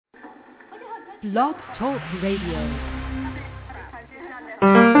Blog Talk Radio.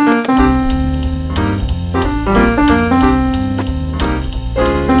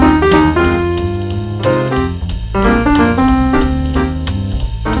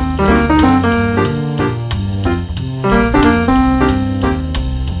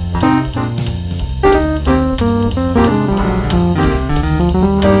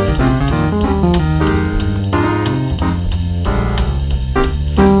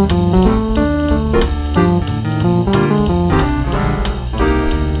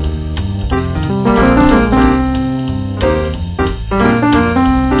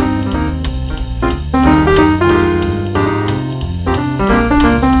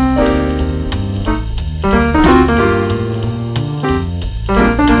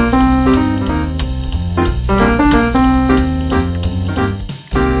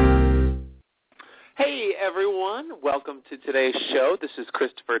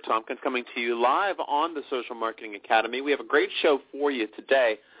 Coming to you live on the Social Marketing Academy. We have a great show for you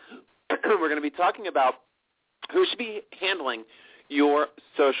today. We're going to be talking about who should be handling your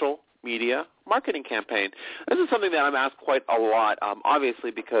social media marketing campaign. This is something that I'm asked quite a lot,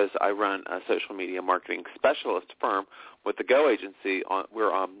 obviously because I run a social media marketing specialist firm with the Go Agency.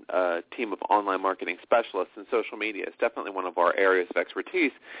 We're a team of online marketing specialists, and social media is definitely one of our areas of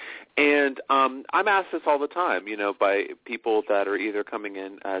expertise. And I'm asked this all the time, by people that are either coming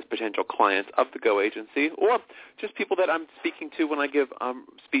in as potential clients of the Go Agency or just people that I'm speaking to when I give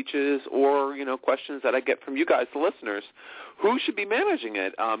speeches or, questions that I get from you guys, the listeners. Who should be managing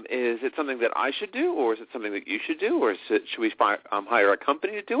it? Is it something that I should do, or is it something that you should do, or should we hire a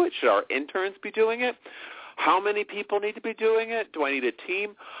company to do it? Should our interns be doing it? How many people need to be doing it? Do I need a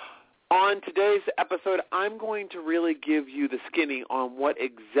team? On today's episode, I'm going to really give you the skinny on what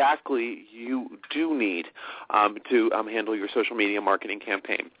exactly you do need to handle your social media marketing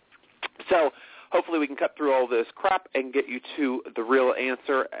campaign. So hopefully we can cut through all this crap and get you to the real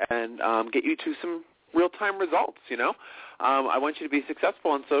answer and get you to some real-time results, I want you to be successful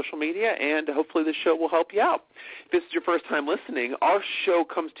on social media, and hopefully this show will help you out. If this is your first time listening, our show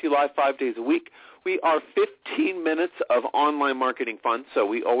comes to you live 5 days a week. We are 15 minutes of online marketing fun, so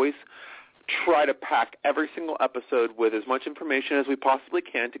we always try to pack every single episode with as much information as we possibly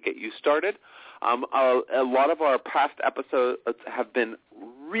can to get you started. A lot of our past episodes have been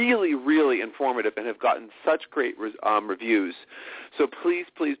really, really informative and have gotten such great reviews. So please,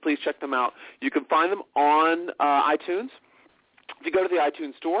 please, please check them out. You can find them on iTunes. If you go to the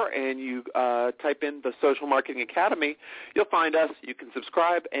iTunes store and you type in the Social Marketing Academy, you'll find us. You can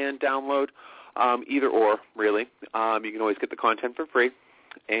subscribe and download either or, really. You can always get the content for free.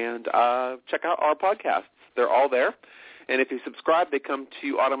 And check out our podcasts. They're all there. And if you subscribe, they come to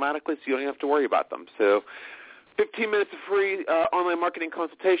you automatically, so you don't have to worry about them. So 15 minutes of free online marketing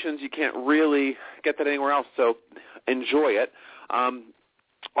consultations, you can't really get that anywhere else, so enjoy it.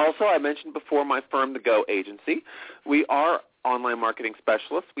 Also, I mentioned before my firm, the Go Agency. We are online marketing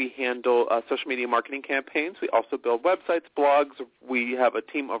specialists. We handle social media marketing campaigns. We also build websites, blogs. We have a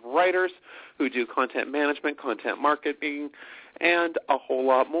team of writers who do content management, content marketing, and a whole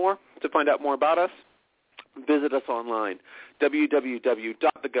lot more. To find out more about us, visit us online,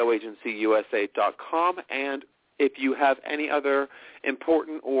 www.thegoagencyusa.com. And if you have any other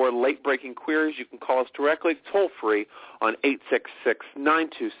important or late-breaking queries, you can call us directly, toll-free, on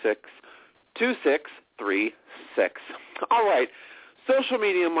 866-926-2636. All right, social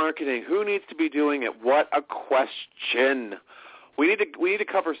media marketing. Who needs to be doing it? What a question. We need to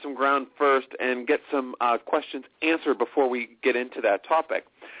cover some ground first and get some questions answered before we get into that topic.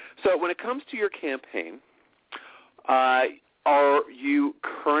 So when it comes to your campaign, are you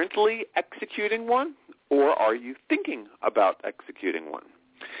currently executing one, or are you thinking about executing one?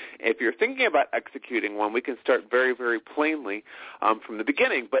 If you're thinking about executing one, we can start very, very plainly from the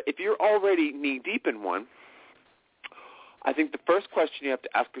beginning. But if you're already knee-deep in one, I think the first question you have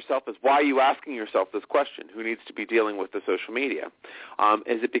to ask yourself is, why are you asking yourself this question? Who needs to be dealing with the social media?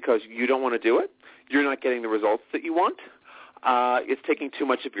 Is it because you don't want to do it? You're not getting the results that you want? It's taking too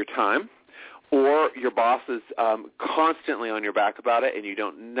much of your time? Or your boss is constantly on your back about it and you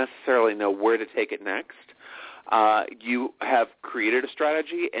don't necessarily know where to take it next? You have created a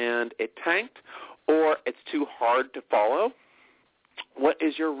strategy and it tanked, or it's too hard to follow? What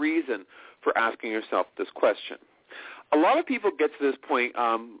is your reason for asking yourself this question? A lot of people get to this point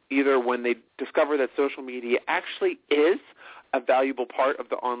either when they discover that social media actually is a valuable part of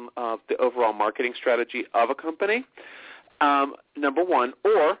the overall marketing strategy of a company, number one,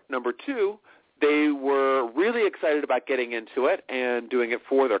 or number two, they were really excited about getting into it and doing it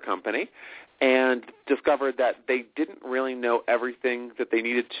for their company and discovered that they didn't really know everything that they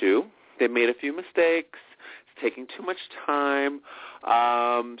needed to. they made a few mistakes. It's taking too much time.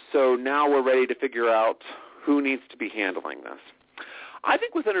 So now we're ready to figure out who needs to be handling this. I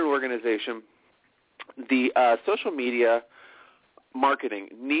think within an organization, the social media marketing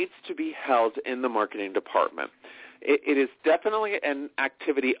needs to be held in the marketing department. It is definitely an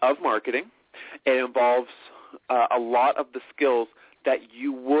activity of marketing. It involves a lot of the skills that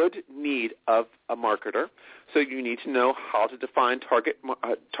you would need of a marketer. So you need to know how to define target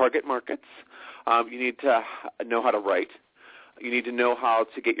markets. You need to know how to write. You need to know how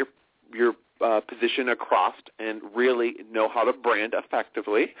to get your position across and really know how to brand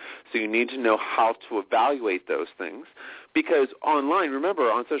effectively. So you need to know how to evaluate those things. Because online,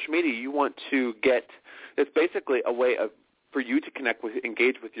 remember, on social media, you want to get – it's basically a way for you to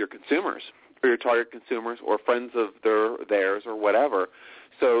engage with your consumers, or your target consumers, or friends of theirs, or whatever,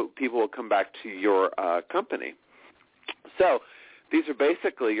 so people will come back to your company. So these are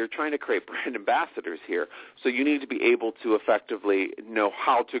basically, you're trying to create brand ambassadors here, so you need to be able to effectively know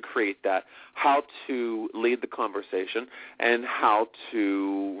how to create that, how to lead the conversation, and how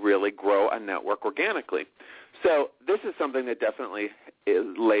to really grow a network organically. So this is something that definitely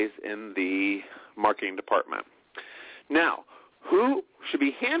lays in the marketing department. Now, who should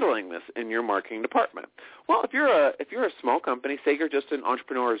be handling this in your marketing department? Well, if you're a small company, say you're just an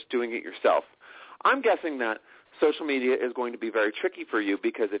entrepreneur who's doing it yourself, I'm guessing that social media is going to be very tricky for you,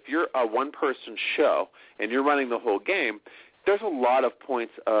 because if you're a one-person show and you're running the whole game, there's a lot of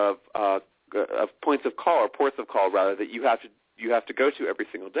points of call, or ports of call rather, that you have to go to every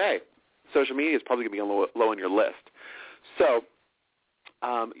single day. Social media is probably going to be low on your list. So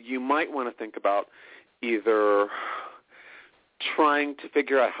you might want to think about either trying to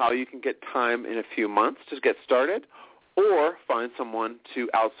figure out how you can get time in a few months to get started, or find someone to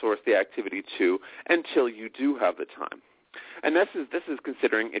outsource the activity to until you do have the time. And this is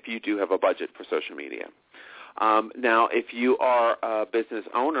considering if you do have a budget for social media. Now, if you are a business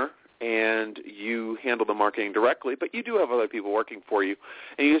owner and you handle the marketing directly, but you do have other people working for you,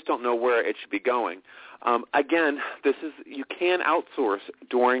 and you just don't know where it should be going, again, you can outsource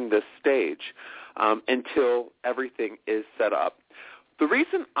during this stage until everything is set up. The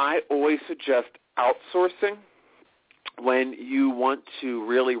reason I always suggest outsourcing when you want to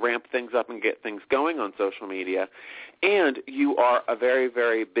really ramp things up and get things going on social media, and you are a very,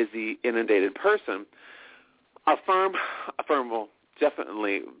 very busy, inundated person, a firm will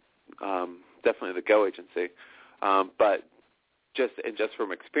definitely the Go agency, but just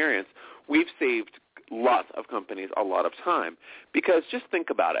from experience, we've saved lots of companies a lot of time. Because just think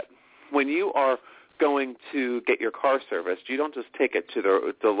about it. When you are going to get your car serviced, you don't just take it to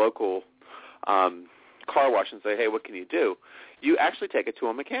the local car wash and say, hey, what can you do? You actually take it to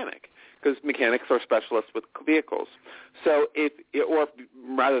a mechanic, because mechanics are specialists with vehicles. So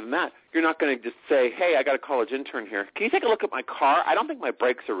rather than that, you're not going to just say, hey, I got a college intern here. Can you take a look at my car? I don't think my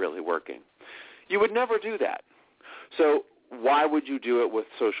brakes are really working. You would never do that. So why would you do it with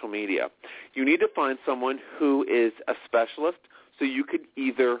social media? You need to find someone who is a specialist, so you could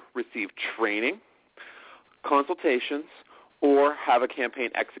either receive training, consultations, or have a campaign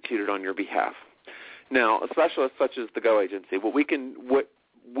executed on your behalf. Now, a specialist such as the Go agency, what we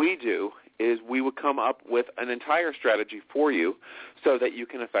do is we would come up with an entire strategy for you so that you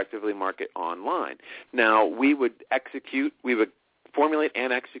can effectively market online. Now, we would formulate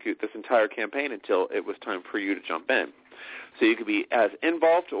and execute this entire campaign until it was time for you to jump in. So you could be as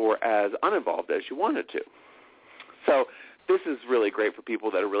involved or as uninvolved as you wanted to. So this is really great for people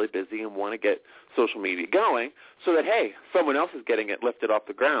that are really busy and want to get social media going, so that, hey, someone else is getting it lifted off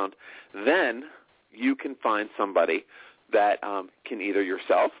the ground. Then you can find somebody that can either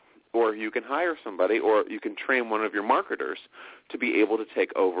yourself, or you can hire somebody, or you can train one of your marketers to be able to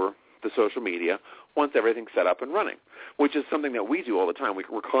take over the social media once everything's set up and running, which is something that we do all the time.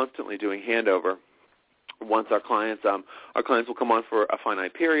 We're constantly doing handover. Once our clients will come on for a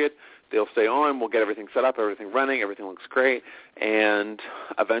finite period, they'll stay on, we'll get everything set up, everything running, everything looks great, and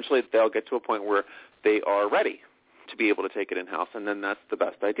eventually they'll get to a point where they are ready to be able to take it in-house, and then that's the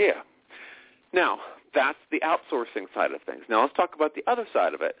best idea. Now, that's the outsourcing side of things. Now let's talk about the other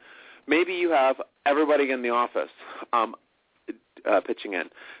side of it. Maybe you have everybody in the office pitching in.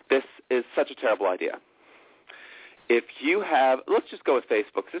 This is such a terrible idea. If you have, let's just go with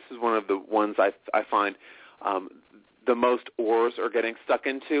Facebook. This is one of the ones I find the most oars are getting stuck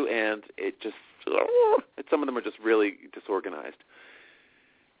into, and some of them are just really disorganized.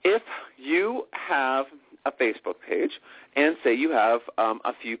 If you have a Facebook page, and say you have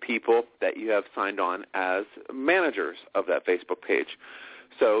a few people that you have signed on as managers of that Facebook page,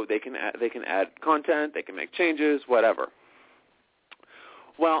 so they can add content, they can make changes, whatever.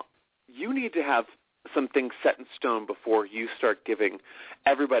 Well, you need to have some things set in stone before you start giving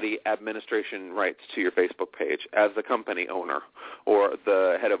everybody administration rights to your Facebook page as the company owner or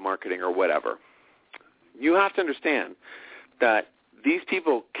the head of marketing or whatever. You have to understand that these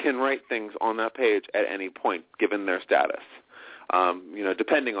people can write things on that page at any point given their status,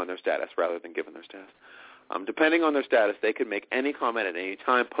 depending on their status rather than given their status. Depending on their status, they can make any comment at any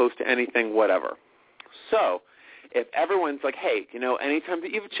time, post anything, whatever. So if everyone's like, hey, anytime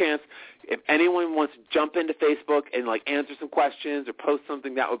that you have a chance, if anyone wants to jump into Facebook and answer some questions or post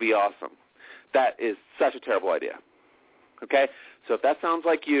something, that would be awesome. That is such a terrible idea. Okay? So if that sounds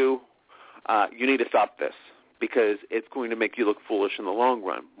like you need to stop this because it's going to make you look foolish in the long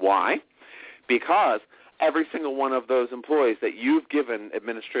run. Why? Because every single one of those employees that you've given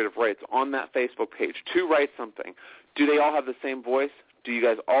administrative rights on that Facebook page to write something, do they all have the same voice? Do you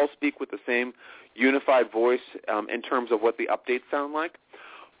guys all speak with the same unified voice in terms of what the updates sound like?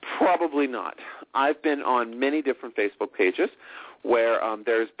 Probably not. I've been on many different Facebook pages where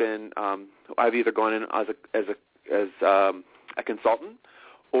there's been I've either gone in as a consultant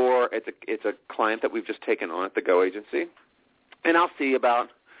or it's a client that we've just taken on at the Go agency, and I'll see about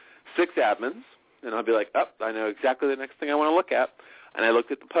 6 admins, and I'll be like, oh, I know exactly the next thing I want to look at, and I looked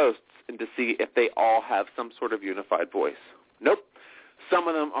at the posts and to see if they all have some sort of unified voice. Nope. Some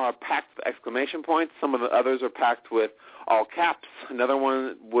of them are packed with exclamation points. Some of the others are packed with all caps. Another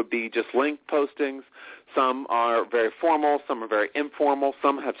one would be just link postings. Some are very formal. Some are very informal.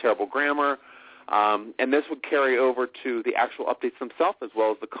 Some have terrible grammar. And this would carry over to the actual updates themselves as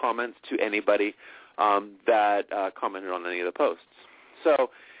well as the comments to anybody that commented on any of the posts.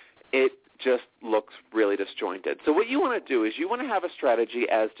 So it just looks really disjointed. So what you want to do is you want to have a strategy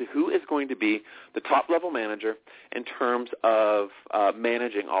as to who is going to be the top-level manager in terms of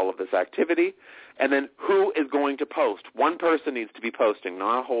managing all of this activity, and then who is going to post. One person needs to be posting,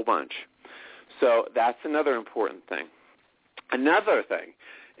 not a whole bunch. So that's another important thing. Another thing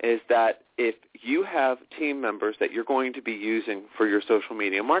is that if you have team members that you're going to be using for your social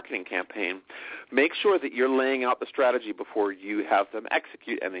media marketing campaign, make sure that you're laying out the strategy before you have them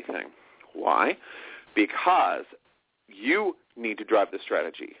execute anything. Why? Because you need to drive the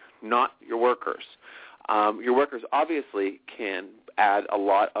strategy, not your workers. Your workers obviously can add a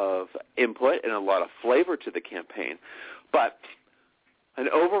lot of input and a lot of flavor to the campaign, but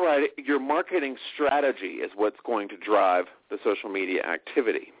your marketing strategy is what's going to drive the social media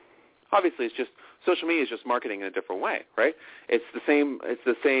activity. Obviously, social media is just marketing in a different way, right? It's the same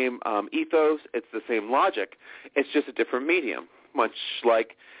ethos, it's the same logic. It's just a different medium, much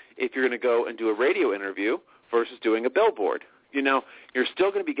like if you're going to go and do a radio interview versus doing a billboard. You're still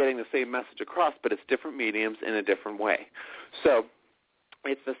going to be getting the same message across, but it's different mediums in a different way. So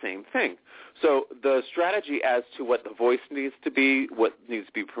it's the same thing. So the strategy as to what the voice needs to be, what needs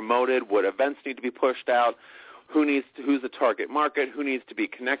to be promoted, what events need to be pushed out, who's the target market, who needs to be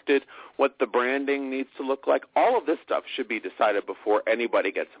connected, what the branding needs to look like, all of this stuff should be decided before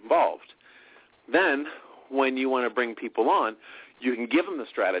anybody gets involved. Then when you want to bring people on, you can give them the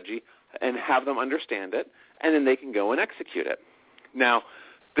strategy and have them understand it, and then they can go and execute it. Now,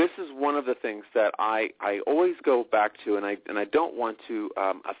 this is one of the things that I always go back to, and I don't want to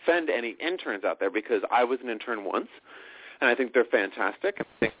offend any interns out there because I was an intern once, and I think they're fantastic. I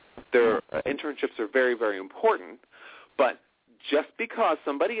think their internships are very, very important, but just because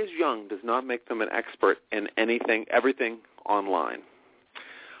somebody is young does not make them an expert in everything online.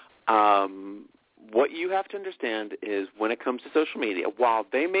 What you have to understand is when it comes to social media, while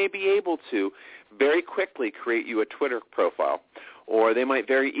they may be able to very quickly create you a Twitter profile, or they might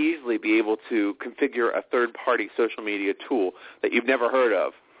very easily be able to configure a third-party social media tool that you've never heard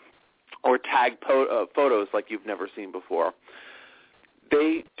of, or tag photos like you've never seen before,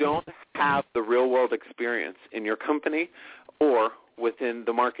 they don't have the real-world experience in your company or within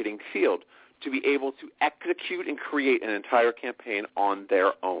the marketing field to be able to execute and create an entire campaign on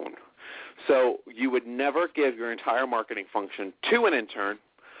their own. So you would never give your entire marketing function to an intern,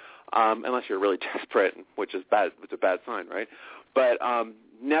 unless you're really desperate, which is bad. It's a bad sign, right? But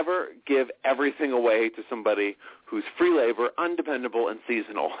never give everything away to somebody who's free labor, undependable, and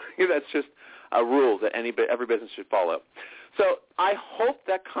seasonal. That's just a rule that every business should follow. So I hope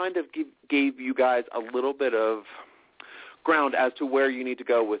that kind of gave you guys a little bit of ground as to where you need to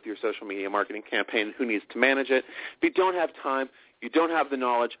go with your social media marketing campaign, who needs to manage it. If you don't have time, you don't have the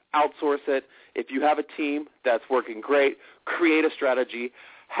knowledge, outsource it. If you have a team, that's working great. Create a strategy.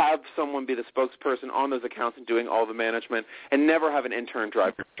 Have someone be the spokesperson on those accounts and doing all the management, and never have an intern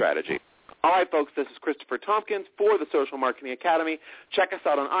drive your strategy. All right, folks, this is Christopher Tompkins for the Social Marketing Academy. Check us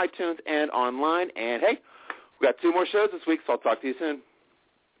out on iTunes and online. And, hey, we got 2 more shows this week, so I'll talk to you soon.